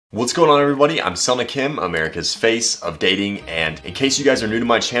What's going on, everybody? I'm Selna Kim, America's face of dating, and in case you guys are new to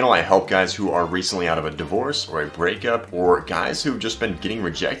my channel, I help guys who are recently out of a divorce or a breakup, or guys who've just been getting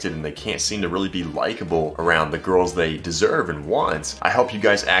rejected and they can't seem to really be likable around the girls they deserve and want. I help you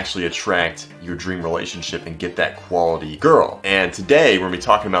guys actually attract your dream relationship and get that quality girl. And today we're going to be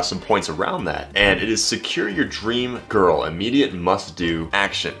talking about some points around that, and it is secure your dream girl, immediate must-do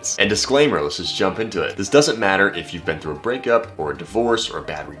actions. And disclaimer, let's just jump into it. This doesn't matter if you've been through a breakup or a divorce or a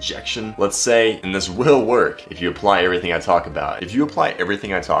bad rejection, let's say, and this will work if you apply everything I talk about. If you apply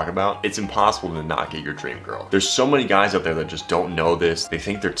everything I talk about, it's impossible to not get your dream girl. There's so many guys out there that just don't know this. They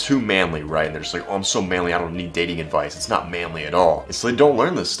think they're too manly, right? And they're just like, oh, I'm so manly, I don't need dating advice. It's not manly at all. And so they don't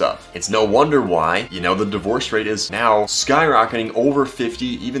learn this stuff. It's no wonder why, the divorce rate is now skyrocketing over 50,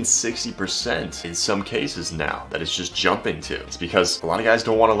 even 60% in some cases now. That it's just jumping to. It's because a lot of guys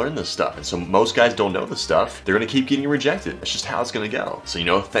don't want to learn this stuff. And so most guys don't know this stuff. They're going to keep getting rejected. That's just how it's going to go. So,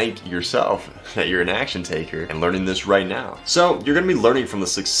 thank yourself that you're an action taker and learning this right now. So you're going to be learning from the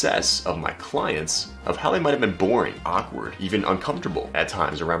success of my clients of how they might have been boring, awkward, even uncomfortable at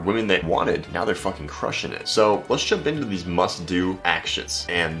times around women they wanted. Now they're fucking crushing it. So let's jump into these must-do actions.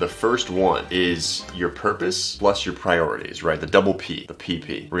 And the first one is your purpose plus your priorities, right? The double P, the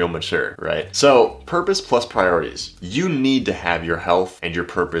PP, real mature, right? So purpose plus priorities. You need to have your health and your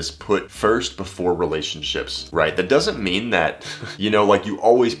purpose put first before relationships, right? That doesn't mean that, like you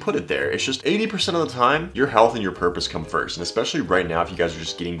always put it there. It's just 80% of the time, your health and your purpose come first. And especially right now, if you guys are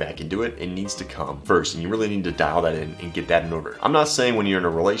just getting back into it, it needs to come first. And you really need to dial that in and get that in order. I'm not saying when you're in a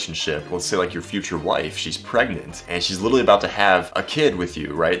relationship, let's say like your future wife, she's pregnant and she's literally about to have a kid with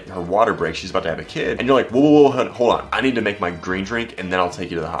you, right? Her water breaks, she's about to have a kid. And you're like, whoa, hold on. I need to make my green drink and then I'll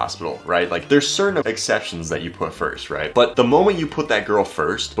take you to the hospital, right? Like there's certain exceptions that you put first, right? But the moment you put that girl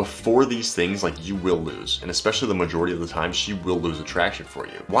first, before these things, like you will lose. And especially the majority of the time, she will lose attraction for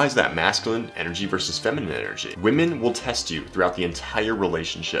you. Why is that? Masculine energy versus feminine energy. Women will test you throughout the entire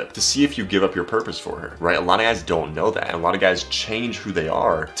relationship to see if you give up your purpose for her, right? A lot of guys don't know that. And a lot of guys change who they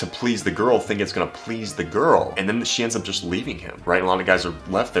are to please the girl, think it's gonna please the girl, and then she ends up just leaving him, right? And a lot of guys are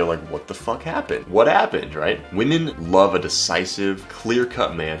left there like, what the fuck happened? What happened, right? Women love a decisive,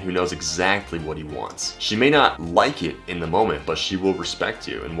 clear-cut man who knows exactly what he wants. She may not like it in the moment, but she will respect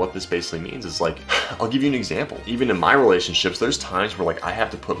you. And what this basically means is like, I'll give you an example. Even in my relationships, there's times where like I have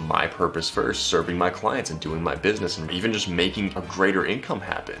to put my purpose first, serving my clients and doing my business and even just making a greater income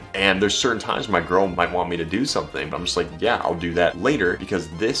happen. And there's certain times my girl might want me to do something, but I'm just like, yeah, I'll do that later because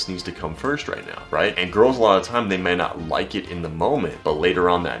this needs to come first right now, right? And girls, a lot of the time, they may not like it in the moment, but later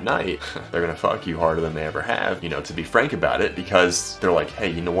on that night, they're gonna fuck you harder than they ever have, to be frank about it, because they're like, hey,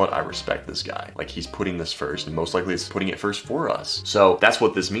 you know what? I respect this guy. Like, he's putting this first, and most likely it's putting it first for us. So that's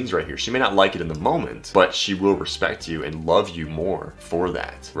what this means right here. She may not like it in the moment, but she will respect you and love you more for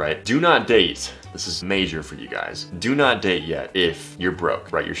that, right? Do not date. This is major for you guys. Do not date yet if you're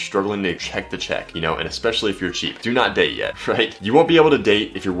broke, right? You're struggling to check the check, and especially if you're cheap. Do not date yet, right? You won't be able to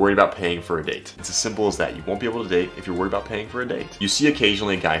date if you're worried about paying for a date. It's as simple as that. You won't be able to date if you're worried about paying for a date. You see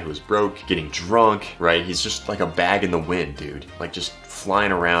occasionally a guy who is broke, getting drunk, right? He's just like a bag in the wind, dude. Like just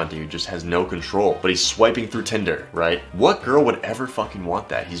flying around, dude, just has no control, but he's swiping through Tinder, right? What girl would ever fucking want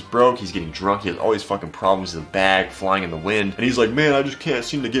that? He's broke, he's getting drunk, he has all these fucking problems, he's a bag flying in the wind, and he's like, man, I just can't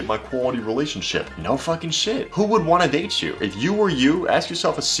seem to get my quality relationship. No fucking shit. Who would want to date you? If you were you, ask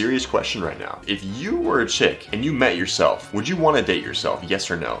yourself a serious question right now. If you were a chick and you met yourself, would you want to date yourself?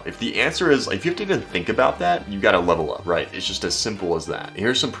 Yes or no? If the answer is, if you have to even think about that, you gotta level up, right? It's just as simple as that. And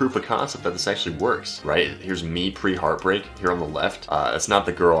here's some proof of concept that this actually works, right? Here's me pre-heartbreak here on the left. That's not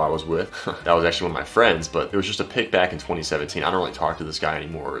the girl I was with. That was actually one of my friends, but it was just a pic back in 2017. I don't really talk to this guy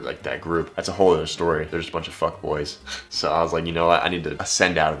anymore, or like that group. That's a whole other story. There's a bunch of fuck boys. So I was like, you know what? I need to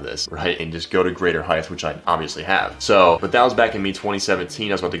ascend out of this, right? And just go to greater heights, which I obviously have. So, but that was back in me 2017.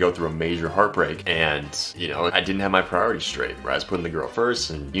 I was about to go through a major heartbreak, and I didn't have my priorities straight, right? I was putting the girl first,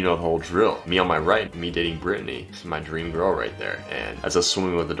 and the whole drill. Me on my right, me dating Brittany, my dream girl right there. And as I was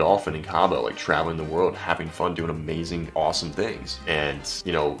swimming with the dolphin in Cabo, like traveling the world, having fun, doing amazing, awesome things. And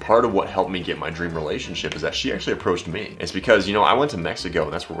part of what helped me get my dream relationship is that she actually approached me. It's because, I went to Mexico,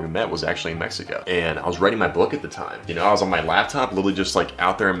 and that's where we met, was actually in Mexico. And I was writing my book at the time. I was on my laptop, literally just like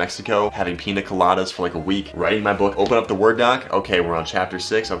out there in Mexico, having pina coladas for like a week, writing my book, open up the Word doc, okay, we're on chapter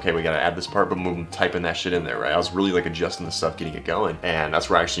 6, okay, we gotta add this part, but boom, typing that shit in there, right? I was really like adjusting the stuff, getting it going. And that's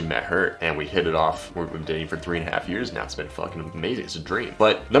where I actually met her, and we hit it off. We've been dating for 3.5 years now. It's been fucking amazing. It's a dream.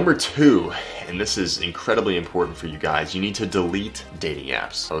 But number 2, and this is incredibly important for you guys, you need to delete dating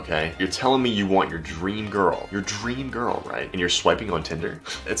apps, okay? You're telling me you want your dream girl, right? And you're swiping on Tinder?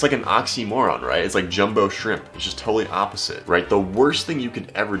 It's like an oxymoron, right? It's like jumbo shrimp. It's just totally opposite, right? The worst thing you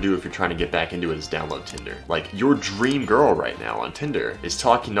could ever do if you're trying to get back into it is download Tinder. Like, your dream girl right now on Tinder is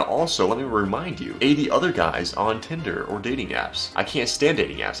talking to also, let me remind you, 80 other guys on Tinder or dating apps. I can't stand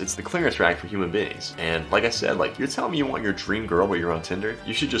dating apps. It's the clearance rack for human beings. And like I said, like, you're telling me you want your dream girl but you're on Tinder?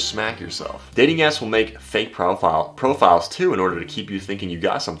 You should just smack yourself. Dating apps will make fake profiles too in order to keep you thinking you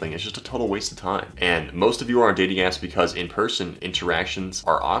got something. It's just a total waste of time. And most of you are on dating apps because in-person interactions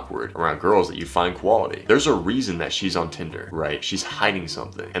are awkward around girls that you find quality. There's a reason that she's on Tinder, right? She's hiding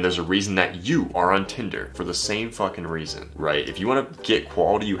something. And there's a reason that you are on Tinder for the same fucking reason, right? If you want to get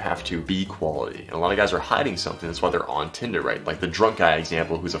quality, you have to be quality. And a lot of guys are hiding something. That's why they're on Tinder, right? Like the drunk guy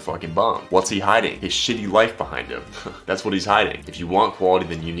example who's a fucking bum. What's he hiding? His shitty life behind him. That's what he's hiding. If you want quality,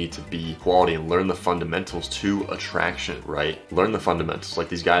 then you need to be quality and learn the fundamentals to attraction, right? Learn the fundamentals. Like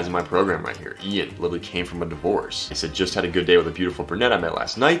these guys in my program right here. Ian literally came from a divorce. He said, just had a good day with a beautiful brunette I met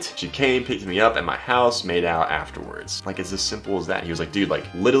last night. She came, picked me up at my house, made out afterwards. Like, it's as simple as that. He was like, dude, like,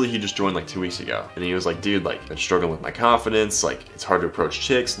 literally he just joined like 2 weeks ago. And then he was like, dude, like, I'm struggling with my confidence. Like, it's hard to approach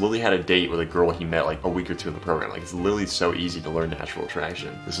chicks. Literally had a date with a girl he met like a week or two in the program. Like, it's literally so easy to learn natural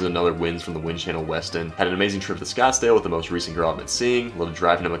attraction. This is another wins from the Win Channel Weston. Had an amazing trip to Scottsdale with the most recent girl I've been seeing. A little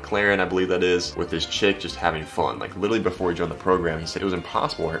drive into McLaren, I believe that is, with his chick, just having fun. Like, literally before he joined the program, he said it was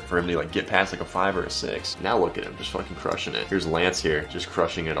impossible for him to like get past like a 5 or a 6. Now look at him, just fucking crushing it. Here's Lance here, just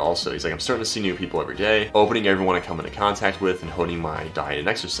crushing it also. He's like, I'm starting to see new people every day, opening everyone I come into contact with and honing my diet and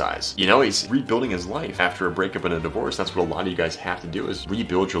exercise. You know, he's rebuilding his life after a breakup and a divorce. That's what a lot of you guys have to do, is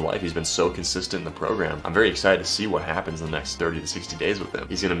rebuild your life. He's been so consistent in the program. I'm very excited to see what happens in the next 30 to 60 days with him.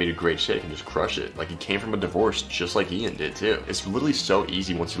 He's gonna meet a great chick and just crush it. Like, he came from a divorce just like Ian did too. It's literally so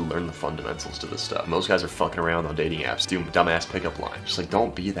easy once you learn the fundamentals to this stuff. Most guys are fucking around on dating apps, doing dumbass pickup lines. Just like,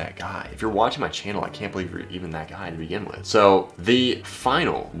 don't be that guy. If you're watching my channel, I can't believe you're even that guy to begin with. So the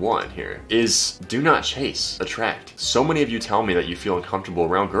final one here is do not chase, attract. So many of you tell me that you feel uncomfortable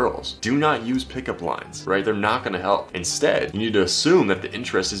around girls. Do not use pickup lines, right? They're not gonna help. Instead, you need to assume that the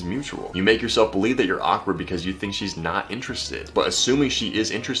interest is mutual. You make yourself believe that you're awkward because you think she's not interested, but assuming she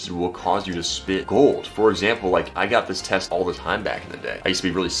is interested will cause you to spit gold. For example, like, I got this test all the time back in the day. I used to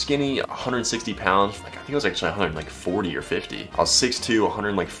be really skinny, 160 pounds, like, I think it was actually 140 or 50. I was 6'2",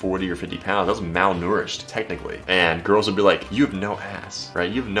 140 or 50 pounds. I was malnourished, technically. And girls would be like, you have no ass,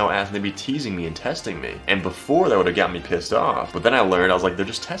 right? You have no ass, and they'd be teasing me and testing me. And before, that would have got me pissed off. But then I learned, I was like, they're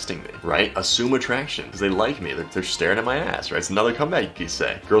just testing me, right? Assume attraction, because they like me. They're staring at my ass, right? It's another comeback you could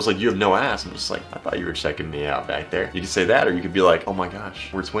say. Girls like, you have no ass. I'm just like, I thought you were checking me out back there. You could say that, or you could be like, oh my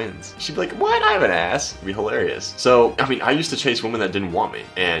gosh, we're twins. She'd be like, what? I have an ass. It'd be hilarious. So, I mean, I used to chase women that didn't want me,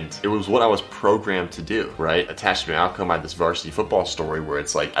 and it was what I was programmed to do, right? Attached to an outcome, I had this varsity football story where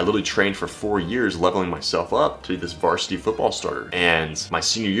it's like, I literally trained for 4 years leveling myself up to be this varsity football starter. And my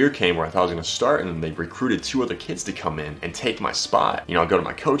senior year came where I thought I was gonna start, and then they recruited 2 other kids to come in and take my spot. You know, I go to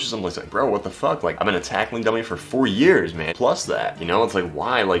my coaches, I'm like, bro, what the fuck? Like, I've been a tackling dummy for 4 years, man. Plus that, you know, it's like,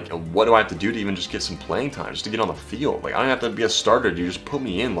 why? Like, what do I have to do to even just get some playing time, just to get on the field? Like, I don't have to be a starter, dude. Just put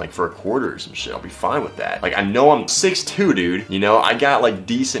me in, like, for a quarter or some shit. I'll be fine with that. Like, I know I'm 6'2", dude. You know, I got, like,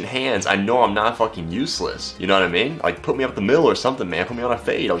 decent hands. I know I'm not fucking useless. You know what I mean? Like, put me up the middle or something, man. Put me on a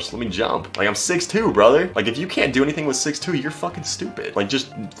fade. I'll just let me jump. Like, I'm 6'2", brother. Like, if you can't do anything with 6'2", you're fucking stupid. Like,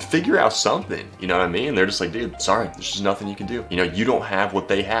 just figure out something. You know what I mean? And they're just like, dude, sorry. There's just nothing you can do. You know, you don't have what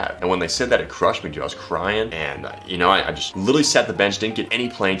they have. And when they said that, it crushed me, dude. I was crying. And, you know, I just literally sat the bench, didn't get any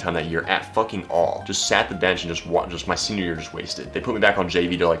playing time that year at fucking all. Just sat the bench and just my senior year just wasted. They put me back on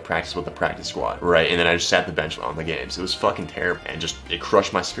JV to, like, practice with the practice squad, right? And then I just sat the bench on the games. It was fucking terrible. And just, it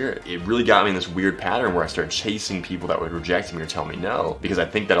crushed my spirit. It really got me in this weird pattern where I started chasing people that would reject me or tell me no. Because I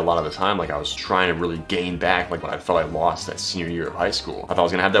think that a lot of the time, like, I was trying to really gain back, like, when I felt I lost that senior year of high school. I thought I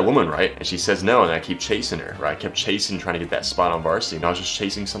was gonna have that woman, right? And she says no, and I keep chasing her, right? I kept chasing, trying to get that spot on varsity, and I was just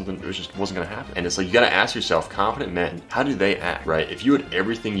chasing something that just wasn't gonna happen. And it's like, you gotta ask yourself, confident men, how do they act, right? If you had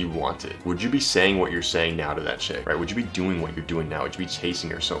everything you wanted, would you be saying what you're saying now to that chick, right? Would you be doing what you're doing now? Would you be chasing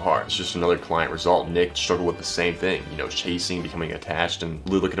her so hard? It's just another client result. Nick struggled with the same thing, you know, chasing, becoming attached, and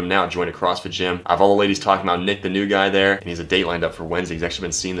look at him now, joined a CrossFit gym. I have all the ladies talking about Nick, the new guy there, and he has a date lined up for Wednesday. He's actually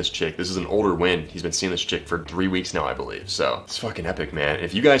been seeing this chick. This is an older Win. He's been seeing this chick for 3 weeks now, I believe. So it's fucking epic, man.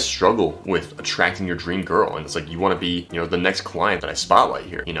 If you guys struggle with attracting your dream girl, and it's like, you want to be, you know, the next client that I spotlight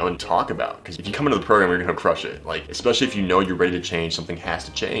here, you know, and talk about, because if you come into the program, you're gonna crush it. Like, especially if you know you're ready to change, something has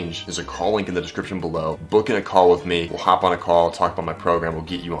to change. There's a call link in the description below. Book in a call with me. We'll hop on a call, talk about my program. We'll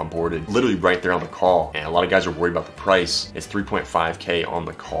get you onboarded literally right there on the call. And a lot of guys are worried about the price. It's 3.5K on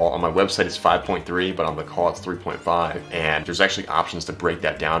the call. call. On my website it's 5.3, but on the call it's 3.5. And there's actually options to break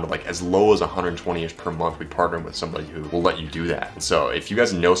that down to like as low as 120-ish per month. We partner with somebody who will let you do that. And so if you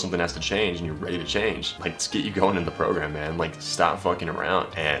guys know something has to change and you're ready to change, like, let's get you going in the program, man. Like, stop fucking around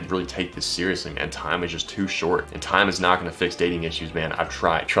and really take this seriously, man. Time is just too short, and time is not gonna fix dating issues, man. I've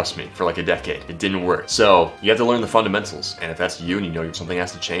tried, trust me, for like a decade. It didn't work. So you have to learn the fundamentals, and if that's you and you know something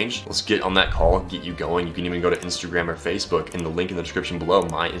has to change, let's get on that call, get you going. You can even go to Instagram or Facebook in the link in the description below,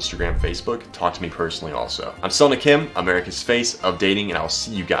 my Instagram, Facebook. Talk to me personally also. I'm Selna Kim, America's face of dating, and I'll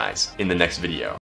see you guys in the next video.